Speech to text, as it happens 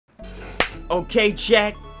Okay,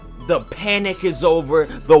 chat, the panic is over,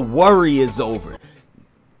 the worry is over.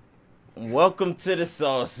 Welcome to the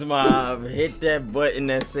Sauce Mob. Hit that button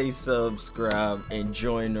that says subscribe and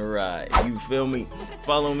join the ride. You feel me?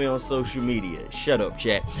 Follow me on social media. Shut up,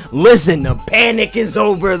 chat. Listen, the panic is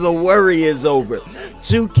over, the worry is over.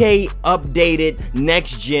 2K updated,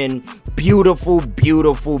 next gen, beautiful,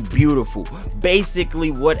 beautiful, beautiful.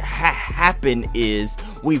 Basically what happened is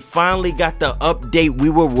we finally got the update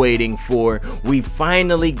we were waiting for. We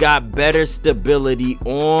finally got better stability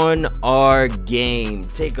on our game.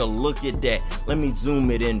 Take a look at that. Let me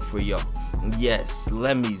zoom it in for y'all. Yes,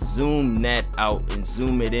 let me zoom that out and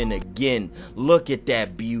zoom it in again. Look at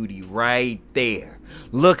that beauty right there.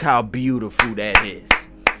 Look how beautiful that is.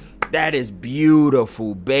 That is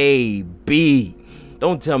beautiful, baby.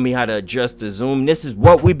 Don't tell me how to adjust the zoom. This is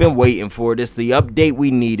what we've been waiting for. This is the update we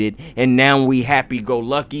needed. And now we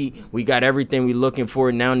happy-go-lucky. We got everything we looking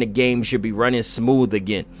for. Now the game should be running smooth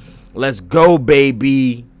again. Let's go,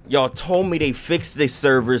 baby. Y'all told me they fixed the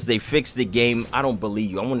servers. They fixed the game. I don't believe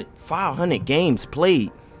you. I wanted 500 games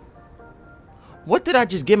played. What did I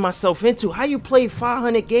just get myself into? How you play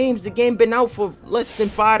 500 games? The game been out for less than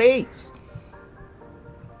 5 days.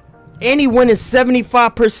 And he winning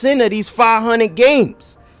 75% of these 500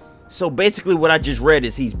 games. So basically what I just read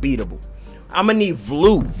is he's beatable. I'm going to need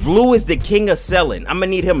Vlu. Vlu is the king of selling. I'm going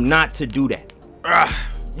to need him not to do that.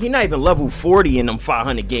 He's not even level 40 in them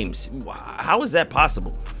 500 games. How is that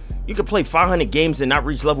possible? You can play 500 games and not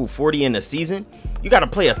reach level 40 in a season? You got to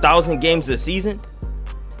play 1,000 games a season?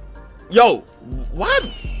 Yo, what?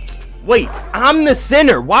 Wait, I'm the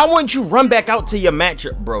center. Why wouldn't you run back out to your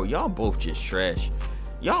matchup? Bro, y'all both just trash.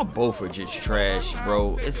 Y'all both are just trash,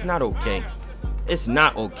 bro. It's not okay. It's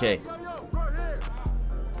not okay.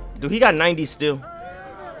 Dude, he got 90 still.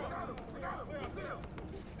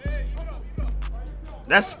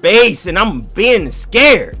 That's space, and I'm being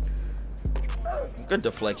scared. Good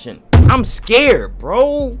deflection. I'm scared,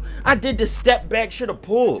 bro. I did the step back, should have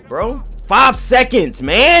pulled, bro. 5 seconds,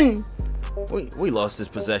 man. We lost this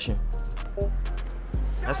possession.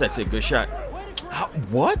 That's actually a good shot.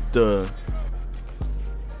 What the...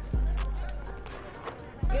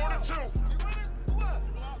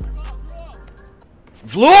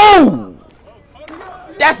 Vlu!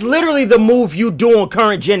 That's literally the move you do on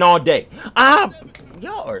current gen all day.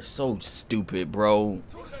 Y'all are so stupid, bro.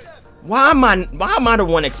 Why am I the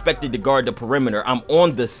one expected to guard the perimeter? I'm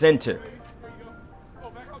on the center.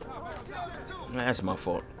 That's my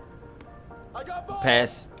fault.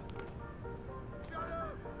 Pass.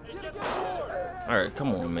 Alright,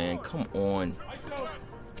 come on, man. Come on.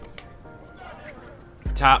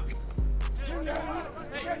 Top.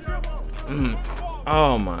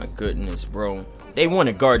 Oh my goodness, bro. They want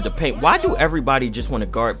to guard the paint. Why do everybody just want to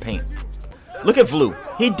guard paint? Look at Vlu.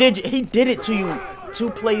 He did it to you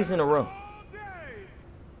 2 plays in a row.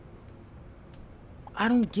 I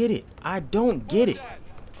don't get it. I don't get it.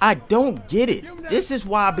 I don't get it. This is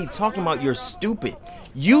why I be talking about you're stupid.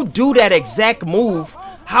 You do that exact move.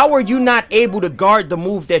 How are you not able to guard the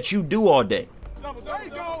move that you do all day?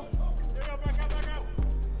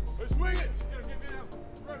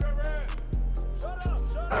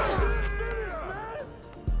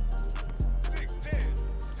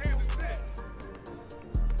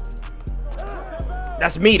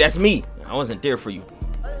 That's me. That's me. I wasn't there for you.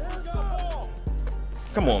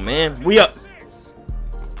 Come on, man. We up.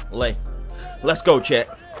 Lay. Let's go,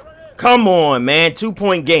 chat. Come on, man.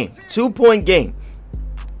 2-point game. 2-point game.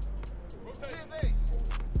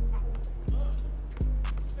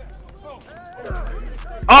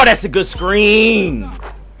 Oh, that's a good screen.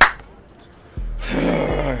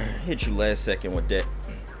 Hit you last second with that.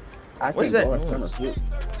 What is that?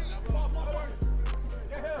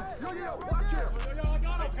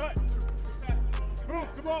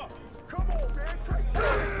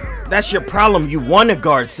 That's your problem. You want to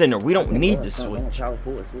guard center. We don't need to switch.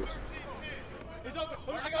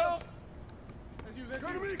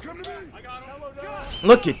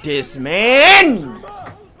 Look at this, man.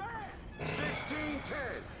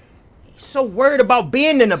 So worried about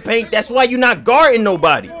being in the paint. That's why you're not guarding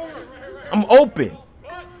nobody. I'm open.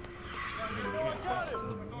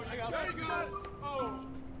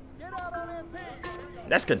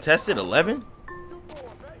 That's contested 11.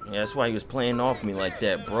 Yeah, that's why he was playing off me like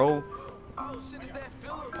that, bro.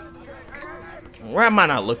 Why am I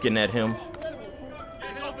not looking at him?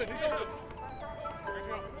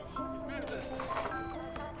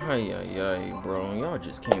 Ay, bro. Y'all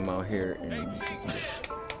just came out here and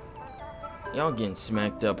y'all getting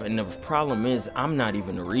smacked up. And the problem is, I'm not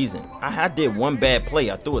even the reason. I did one bad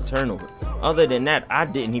play. I threw a turnover. Other than that, I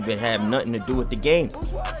didn't even have nothing to do with the game.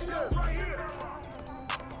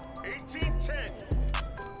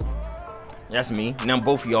 That's me. Now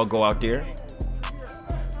both of y'all go out there.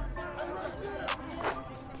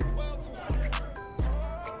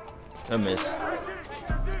 A miss.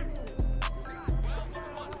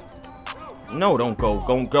 No, don't go.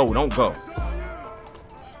 Don't go. Don't go.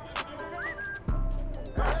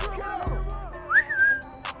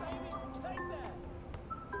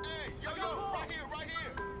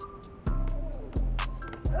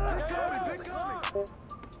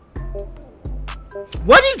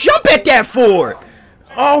 What did you jump at that for?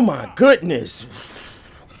 Oh my goodness.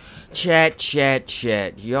 Chat.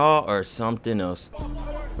 Y'all are something else.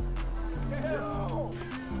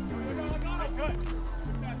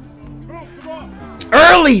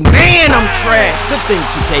 Early, man, I'm trash. Good thing,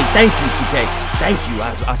 2K. Thank you, 2K. Thank you.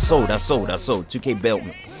 I sold. 2K bailed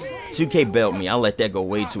me. 2K bailed me. I let that go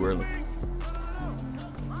way too early.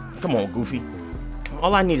 Come on, Goofy.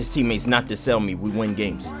 All I need is teammates not to sell me. We win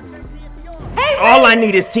games. All I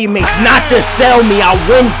need is teammates not to sell me. I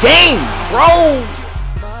win games, bro.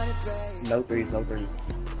 No threes.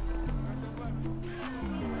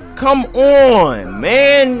 Come on,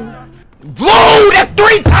 man. Blue, that's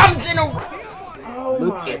 3 times in a row. Oh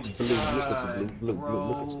Look my at Blue. Look at you, Blue. Look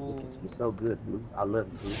at you. You're so good, Blue. I love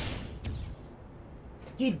you, Blue.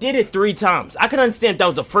 He did it 3 times. I can understand if that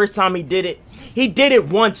was the first time he did it. He did it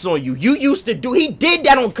once on you. You used to do. He did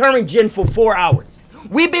that on current gen for 4 hours.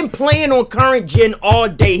 We've been playing on current gen all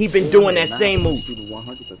day. He been doing that same move.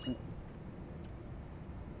 100%.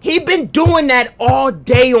 He been doing that all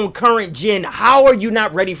day on current gen. How are you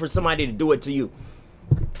not ready for somebody to do it to you?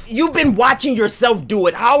 You've been watching yourself do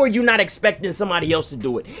it. How are you not expecting somebody else to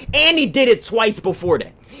do it? And he did it twice before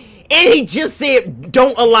that. And he just said,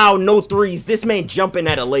 don't allow no threes. This man jumping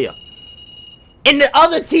at a layup. And the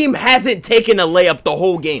other team hasn't taken a layup the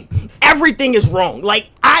whole game. Everything is wrong. Like,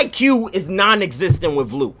 IQ is non-existent with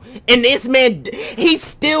Blue. And this man, he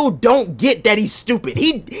still don't get that he's stupid.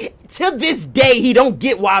 To this day, he don't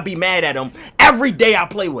get why I be mad at him. Every day I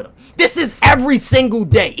play with him. This is every single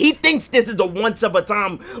day. He thinks this is a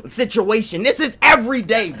once-of-a-time situation. This is every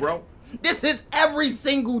day, bro. This is every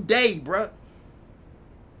single day, bro.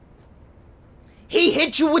 He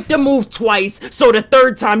hit you with the move twice, so the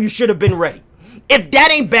third time you should have been ready. If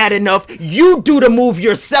that ain't bad enough, you do the move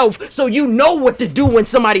yourself so you know what to do when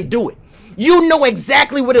somebody do it. You know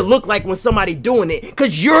exactly what it looked like when somebody doing it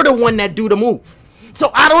because you're the one that do the move.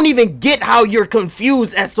 So I don't even get how you're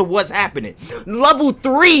confused as to what's happening. Level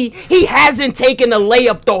 3, he hasn't taken a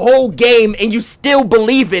layup the whole game and you still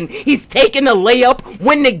believing he's taking a layup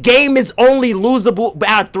when the game is only losable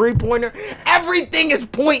by a 3-pointer. Everything is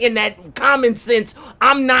pointing at common sense.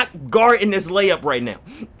 I'm not guarding this layup right now.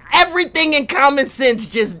 Everything in common sense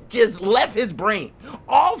just left his brain.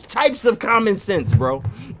 All types of common sense, bro.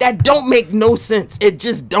 That don't make no sense. It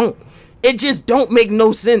just don't. It just don't make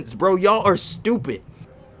no sense, bro. Y'all are stupid.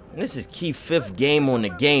 This is Keith's 5th game on the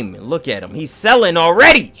game. And look at him. He's selling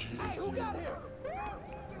already.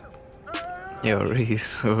 Yo,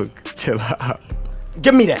 Rease, chill out.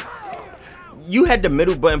 Give me that. You had the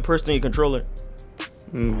middle button pressed on your controller?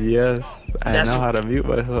 Yes. I know how to mute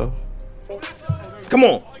myself. Come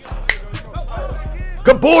on.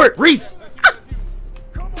 Good board, Rease.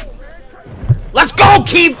 Let's go,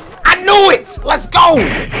 Keith. I knew it. Let's go.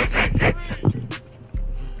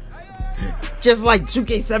 Just like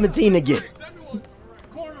 2K17 again.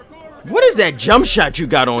 What is that jump shot you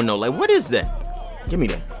got on though? Like, what is that? Give me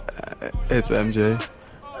that. It's MJ.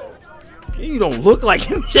 You don't look like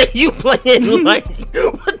MJ. You playing like,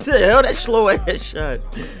 what the hell? That slow ass shot.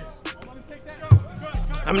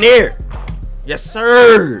 I'm there. Yes,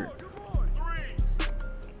 sir.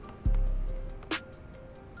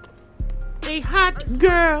 A hot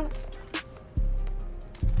girl.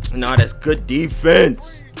 No, that's good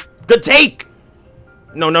defense. Good take.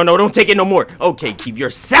 No, don't take it no more. Okay, Keith, you're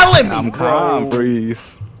selling me, I'm bro. calm,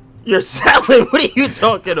 Rease. You're selling. What are you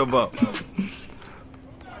talking about?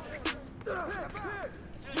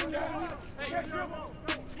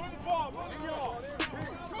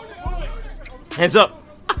 Hands up.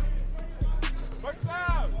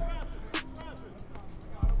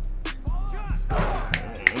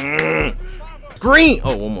 Green.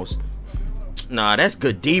 Oh, almost. Nah, that's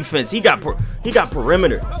good defense. He got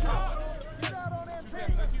perimeter.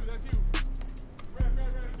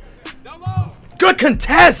 Good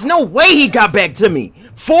contest. No way he got back to me.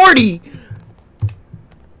 40.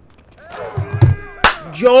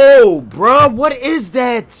 Yo, bruh, what is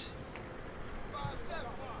that?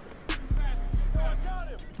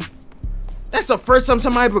 That's the first time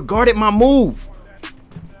somebody regarded my move.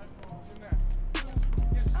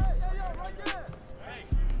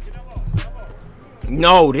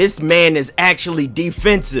 No, this man is actually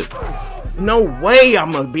defensive. No way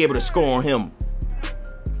I'm gonna be able to score on him.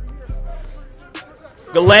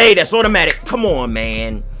 Galay, that's automatic. Come on,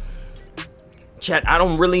 man. Chat, I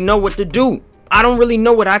don't really know what to do. I don't really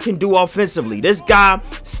know what I can do offensively. This guy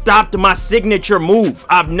stopped my signature move.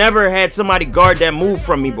 I've never had somebody guard that move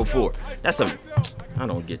from me before. I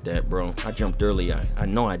don't get that, bro. I jumped early. I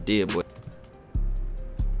know I did, but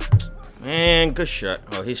man, good shot.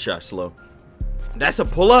 Oh, his shot slow. That's a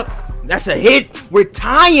pull-up. That's a hit. We're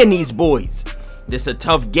tying these boys. This is a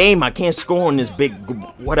tough game. I can't score on this big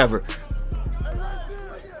whatever.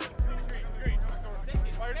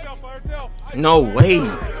 No way.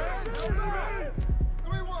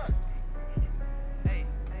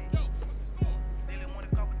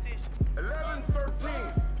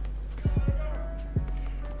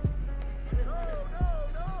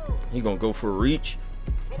 He gonna go for a reach.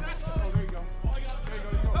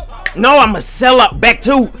 No, I'm a sellout. Back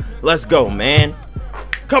two. Let's go, man.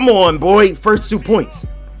 Come on, boy. First 2 points.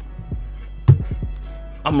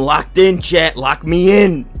 I'm locked in, chat. Lock me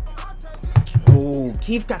in. Oh,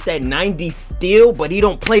 Keith got that 90 steal, but he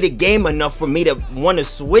don't play the game enough for me to want to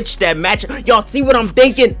switch that match. Y'all see what I'm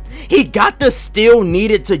thinking? He got the steal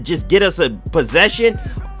needed to just get us a possession,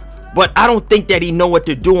 but I don't think that he know what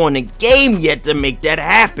to do on the game yet to make that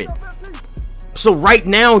happen. So right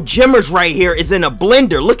now, Jimmers right here is in a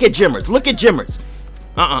blender. Look at Jimmers. Look at Jimmers.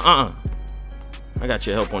 I got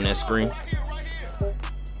your help on that screen.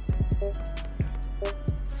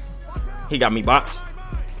 He got me boxed.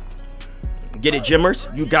 Get it, Jimmers.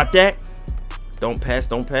 You got that. Don't pass.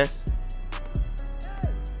 Don't pass.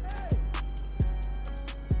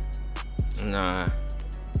 Nah.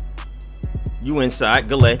 You inside.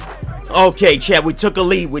 Galay. Okay, chat. We took a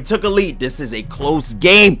lead. We took a lead. This is a close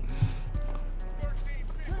game.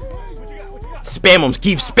 Spam them,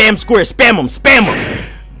 Keith. Spam square. Spam them. Spam them.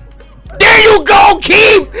 There you go,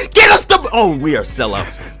 Keith. Get us the... Oh, we are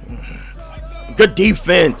sellouts. Good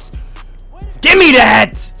defense. Give me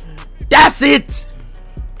that. That's it.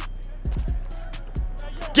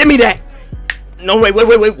 Give me that. No, wait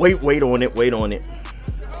on it. Wait on it.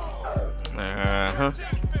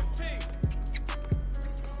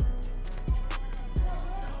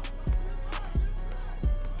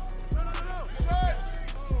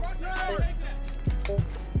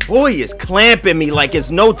 Boy is clamping me like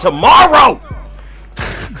it's no tomorrow.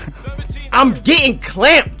 I'm getting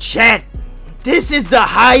clamped, chat. This is the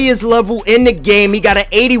highest level in the game. He got an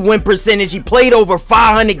 80 win percentage. He played over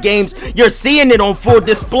 500 games. You're seeing it on full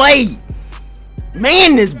display.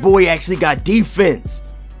 Man, this boy actually got defense.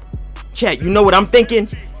 Chat, you know what I'm thinking?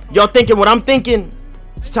 Y'all thinking what I'm thinking?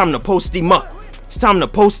 It's time to post him up. It's time to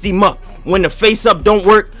post him up. When the face up don't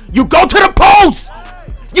work, you go to the post.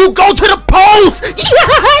 You go to the post!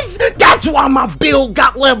 Yes! That's why my build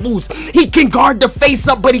got levels. He can guard the face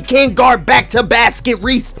up, but he can't guard back to basket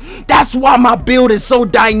Rease. That's why my build is so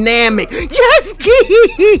dynamic. Yes,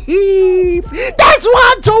 Keith! That's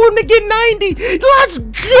why I told him to get 90. Let's go!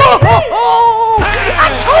 I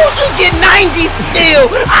told you get 90 still.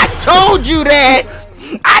 I told you that.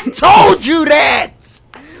 I told you that.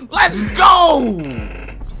 Let's go!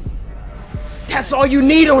 That's all you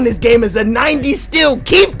need on this game is a 90 steal.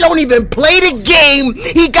 Keith don't even play the game.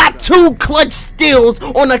 He got 2 clutch steals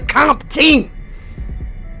on a comp team.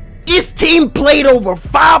 This team played over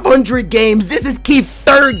 500 games. This is Keith's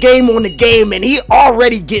 3rd game on the game, and he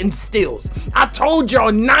already getting steals. I told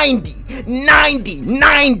y'all 90.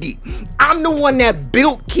 I'm the one that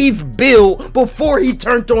built Keith's build before he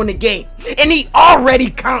turned on the game. And he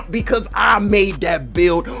already comped because I made that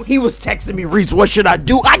build. He was texting me, Rease, what should I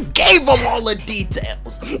do? I gave him all the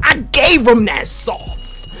details. I gave him that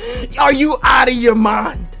sauce. Are you out of your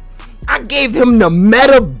mind? I gave him the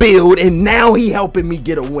meta build, and now he helping me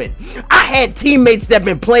get a win. I had teammates that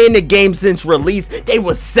been playing the game since release. They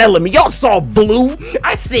was selling me. Y'all saw Blue?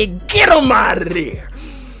 I said, get him out of there.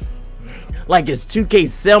 Like it's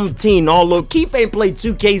 2K17 all over. Keith ain't played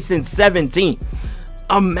 2K since 17.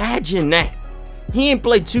 Imagine that. He ain't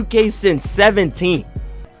played 2K since 17.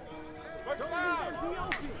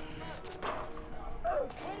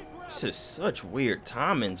 This is such weird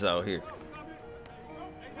timings out here.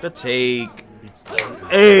 Good take.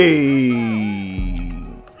 Hey.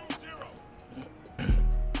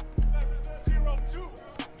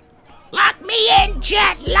 Lock me in,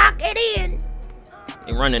 chat. Lock it in.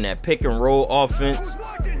 They running that pick and roll offense.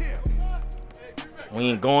 We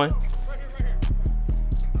ain't going.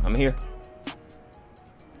 I'm here.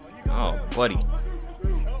 Oh, buddy.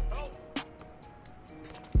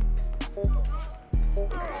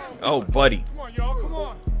 Oh, buddy.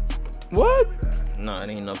 What? No, it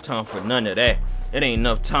ain't enough time for none of that. It ain't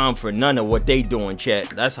enough time for none of what they doing, chat.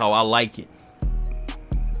 That's how I like it.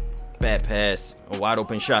 Bad pass. A wide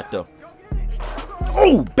open shot, though.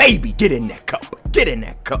 Oh, baby. Get in that cup. Get in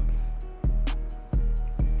that cup.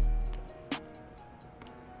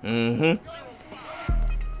 Mm-hmm.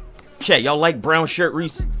 Chat, y'all like brown shirt,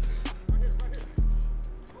 Rease?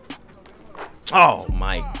 Oh,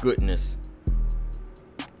 my goodness.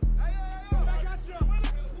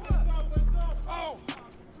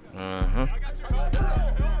 Uh-huh.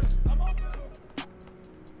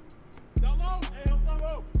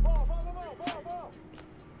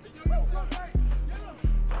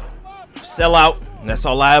 Sell out. That's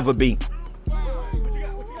all I ever be.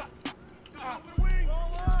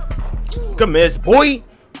 Good miss, boy.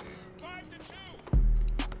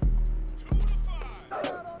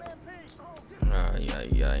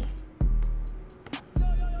 Ay.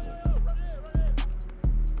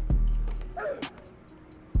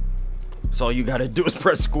 So all you gotta do is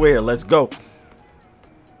press square. Let's go.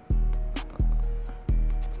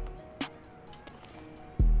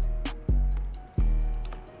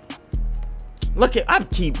 Look at, I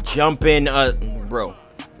keep jumping, bro.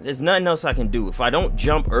 There's nothing else I can do. If I don't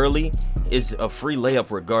jump early, it's a free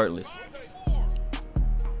layup regardless.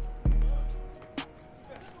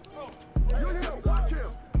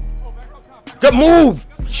 Good move!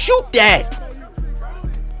 Shoot that!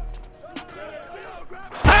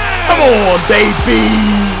 Come on, baby!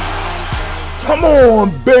 Come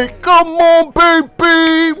on, baby! Come on,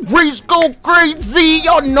 baby! Rease go crazy!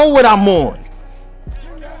 Y'all know what I'm on.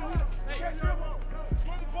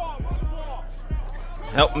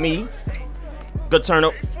 Help me. Good turn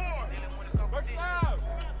up.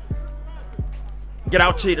 Get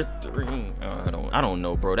out to the three. I don't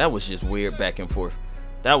know, bro. That was just weird back and forth.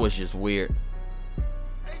 That was just weird.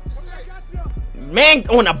 Man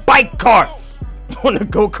on a bike cart. On a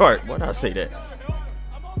go-kart. Why did I say that?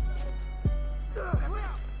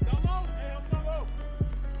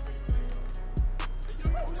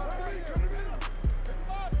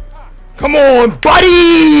 Come on,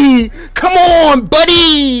 buddy! Come on,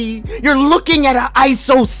 buddy! You're looking at an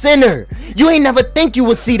ISO center. You ain't never think you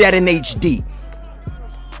would see that in HD.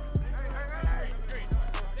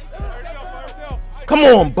 Come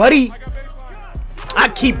on, buddy. I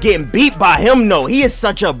keep getting beat by him, though. He is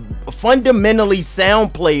such a fundamentally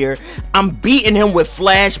sound player. I'm beating him with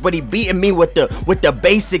flash, but he beating me with the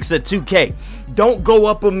basics of 2K. Don't go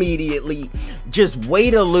up immediately. Just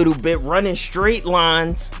wait a little bit, running straight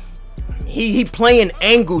lines. He playing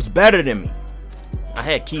angles better than me. I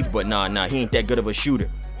had Keith, but nah, he ain't that good of a shooter.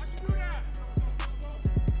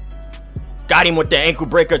 Got him with the ankle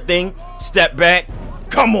breaker thing. Step back.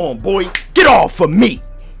 Come on, boy. Get off of me.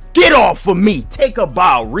 Get off of me. Take a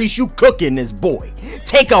bow, Rease. You cooking this boy.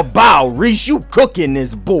 Take a bow, Rease. You cooking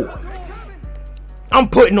this boy. I'm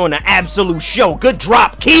putting on an absolute show. Good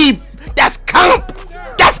drop, Keith. That's comp.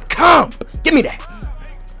 That's comp. Give me that.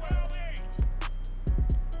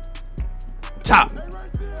 Top.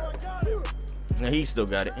 Now he still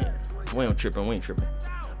got it. We ain't tripping. We ain't tripping.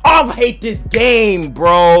 Oh, I hate this game,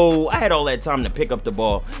 bro. I had all that time to pick up the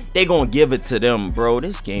ball. They gonna give it to them, bro.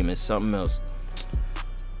 This game is something else.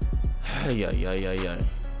 Yeah.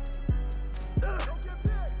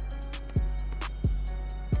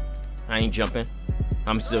 I ain't jumping.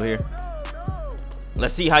 I'm still here.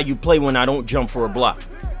 Let's see how you play when I don't jump for a block.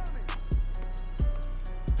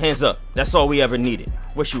 Hands up. That's all we ever needed.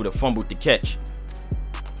 Wish you would have fumbled the catch.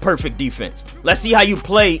 Perfect defense. Let's see how you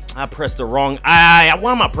play. I pressed the wrong. Why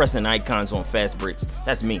am I pressing icons on fast breaks?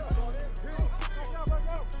 That's me.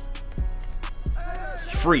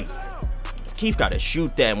 Free. Keith got to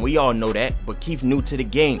shoot that, and we all know that. But Keith new to the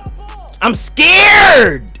game. I'm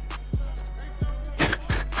scared.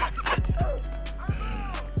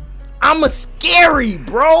 I'm a scary,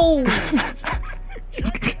 bro.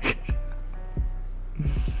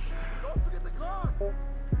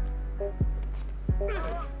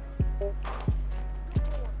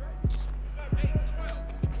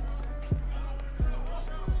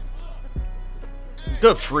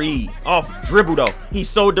 Good free. Off dribble, though. He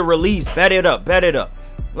sold the release. Bet it up. Bet it up.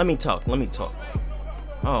 Let me talk. Let me talk.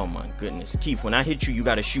 Oh, my goodness. Keith, when I hit you, you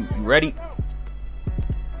got to shoot. You ready?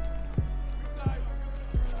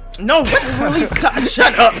 No, release.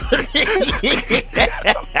 Shut up.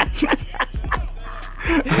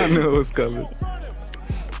 I knew it was coming.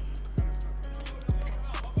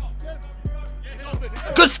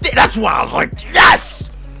 Good stick. That's why I was like, yes.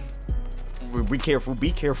 Be careful. Be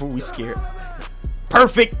careful. We scared.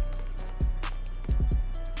 Perfect.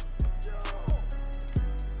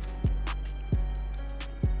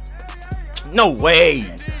 No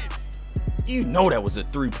way. You know that was a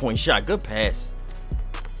 3-point shot. Good pass.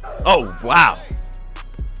 Oh, wow.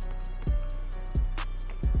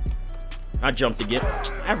 I jumped again.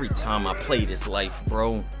 Every time I play this life,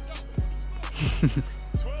 bro.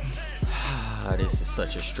 This is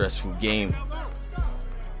such a stressful game.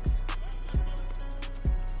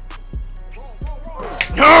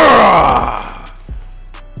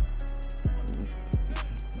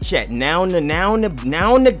 Chat, now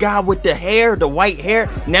the guy with the hair, the white hair,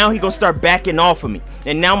 now he gonna start backing off of me.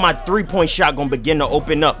 And now my 3-point shot gonna begin to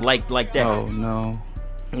open up like that. Oh no.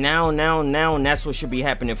 Now, and that's what should be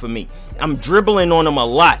happening for me. I'm dribbling on him a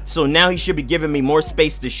lot, so now he should be giving me more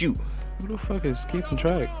space to shoot. Who the fuck is keeping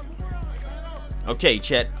track? Okay,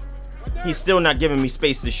 chat. He's still not giving me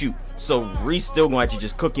space to shoot. So Rease still gonna have to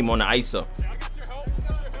just cook him on the ISO.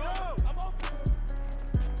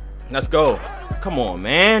 Let's go. Come on,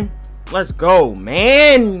 man. Let's go,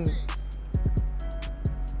 man.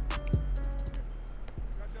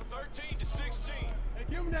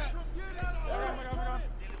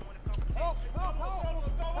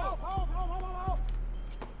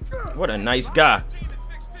 What a nice guy.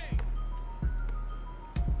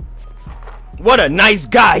 What a nice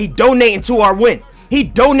guy. He donating to our win. He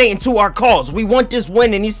donating to our cause. We want this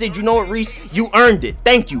win, and he said, you know what, Rease? You earned it.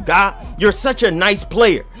 Thank you, God. You're such a nice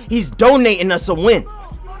player. He's donating us a win.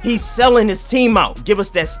 He's selling his team out. Give us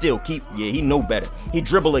that steal, Keith. Yeah, he know better. He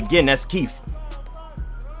dribble again. That's Keith.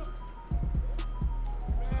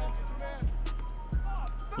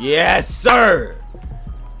 Yes, sir.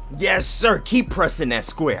 Yes, sir. Keep pressing that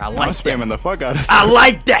square. I like that. I'm spamming the fuck out of I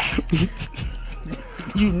like that.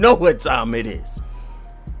 You know what time it is.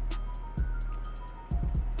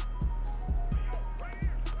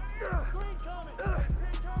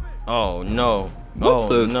 Oh no.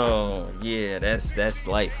 Oh no. Yeah, that's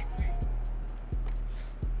life.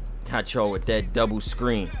 Got y'all with that double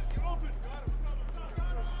screen.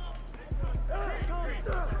 Fire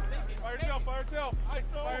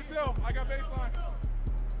yourself. I got baseline.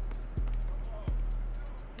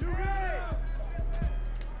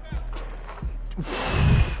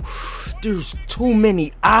 There's too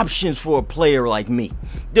many options for a player like me.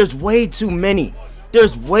 There's way too many.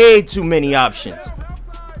 There's way too many options.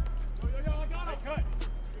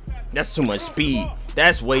 That's too much speed.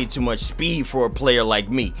 That's way too much speed for a player like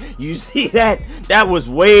me. You see that? That was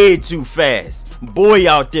way too fast. Boy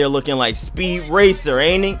out there looking like Speed Racer,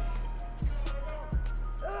 ain't he?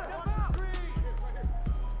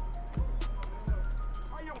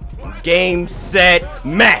 Game, set,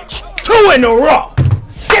 match. 2 in a row.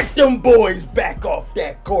 Get them boys back off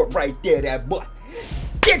that court right there, that butt.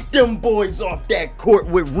 Get them boys off that court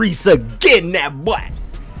with Rease again, that butt.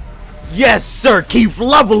 Yes, sir, Keith,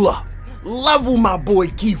 level up. Level my boy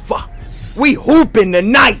Keith up. We hooping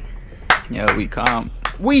tonight. Yeah, we calm.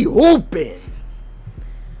 We hooping.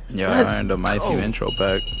 Yeah, I earned my team intro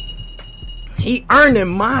pack. He earning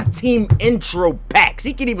my team intro packs.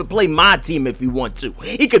 He can even play my team if he want to.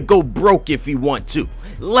 He could go broke if he want to.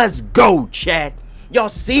 Let's go, chat. Y'all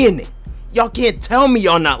seeing it. Y'all can't tell me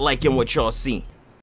y'all not liking what y'all seeing.